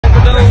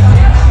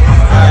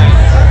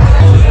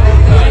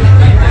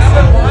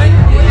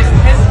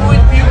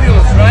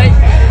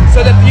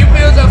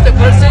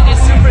person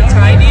is super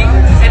tiny,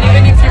 and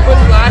even if you put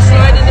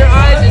flashlight in their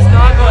eyes, it's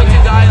not going to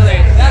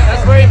dilate.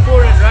 That's very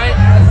important, right?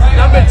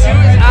 Number 2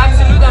 is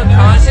absolute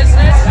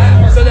unconsciousness.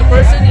 So the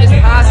person is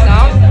passed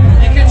out.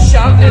 You can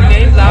shout their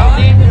name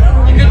loudly.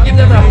 You can give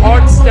them a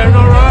hard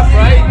sternal rough,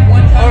 right?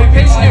 Or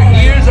pinch their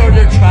ears or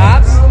their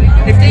traps.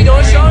 If they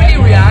don't show any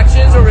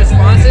reactions or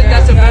responses,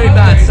 that's a very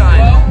bad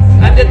sign.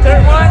 And the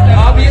third one,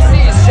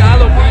 obviously, is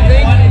shallow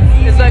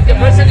breathing. It's like the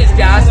person is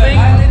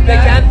gasping. They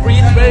can't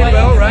breathe very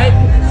well, right?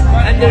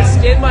 And their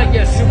skin might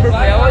get super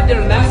pale.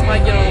 Their lips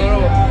might get a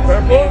little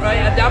purple,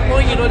 right? At that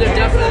point, you know they're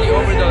definitely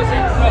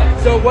overdosing.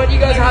 So what you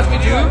guys have to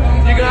do,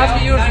 you're going to have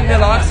to use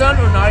naloxone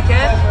or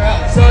Narcan.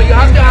 So you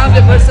have to have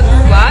the person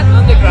flat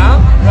on the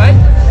ground, right?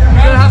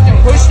 You're going to have to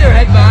push their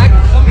head back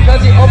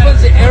because it opens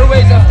the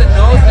airways of the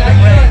nose to the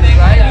brain,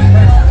 right?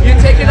 You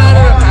take it out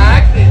of the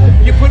pack,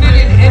 you put it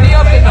in any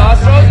of the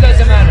nostrils,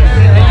 doesn't matter,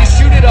 and you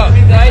shoot it up,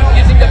 right,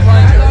 using the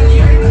plunger.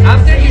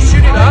 After you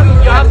shoot it up,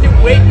 you have to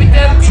wait with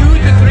them 2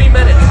 to 3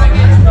 minutes.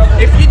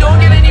 If you don't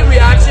get any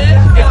reaction,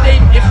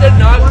 if they're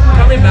not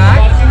coming back,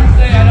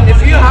 if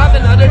you have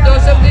another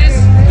dose of this,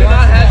 do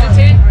not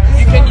hesitate.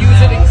 You can use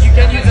it. You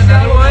can use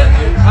another one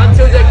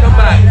until they come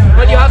back,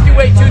 but you have to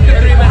wait 2 to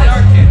 3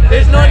 minutes.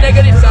 There's no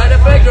negative side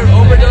effect or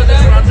overdoses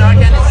from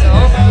Narcan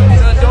itself,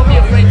 so don't be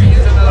afraid to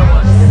use another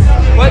one.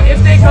 But if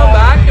they come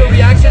back, the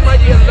reaction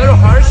might be a little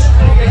harsh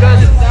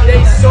because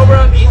they sober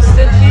up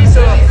instantly,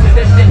 so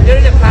they're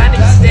in a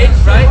panic state,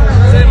 right?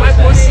 So they might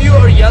push you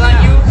or yell at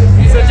you.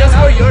 So just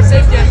for your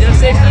safety and their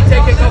safety,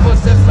 take a couple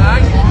steps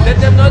back, let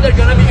them know they're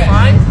gonna be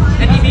fine,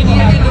 and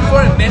immediately look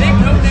for a medic,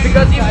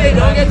 because if they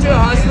don't get to the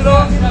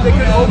hospital, they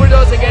could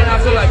overdose again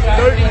after like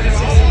 30 to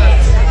 60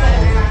 minutes.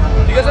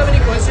 Do you guys have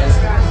any questions?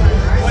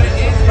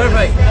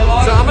 Perfect.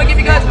 So I'm gonna give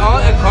you guys all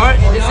a card.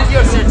 This is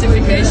your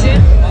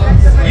certification.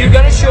 You're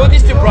gonna show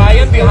this to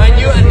Brian behind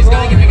you, and he's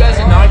gonna give you guys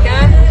a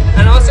Narcan.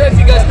 And also, if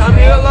you guys come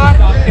here a lot,